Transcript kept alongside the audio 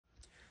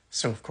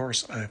So, of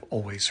course, I've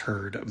always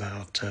heard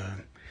about,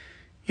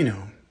 you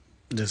know,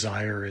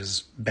 desire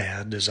is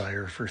bad,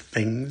 desire for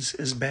things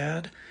is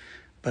bad,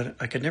 but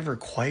I could never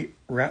quite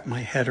wrap my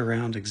head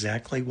around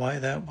exactly why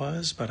that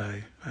was. But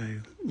I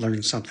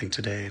learned something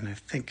today, and I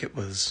think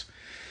was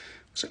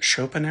it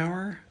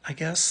Schopenhauer, I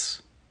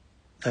guess,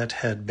 that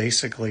had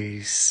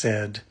basically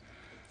said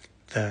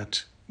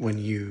that when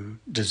you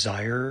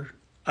desire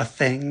a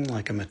thing,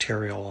 like a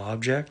material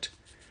object,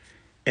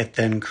 it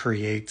then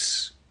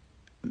creates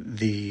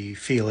the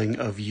feeling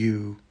of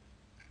you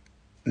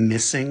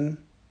missing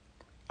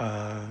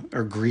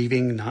or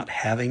grieving not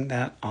having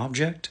that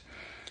object.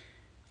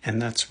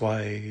 And that's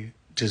why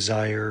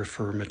desire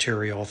for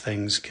material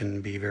things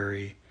can be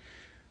very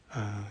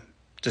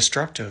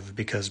destructive,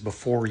 because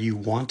before you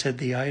wanted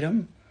the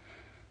item,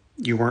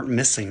 you weren't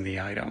missing the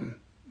item.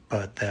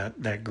 But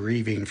that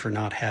grieving for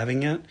not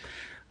having it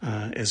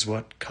is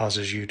what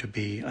causes you to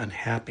be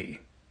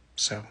unhappy.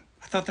 So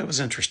I thought that was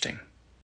interesting.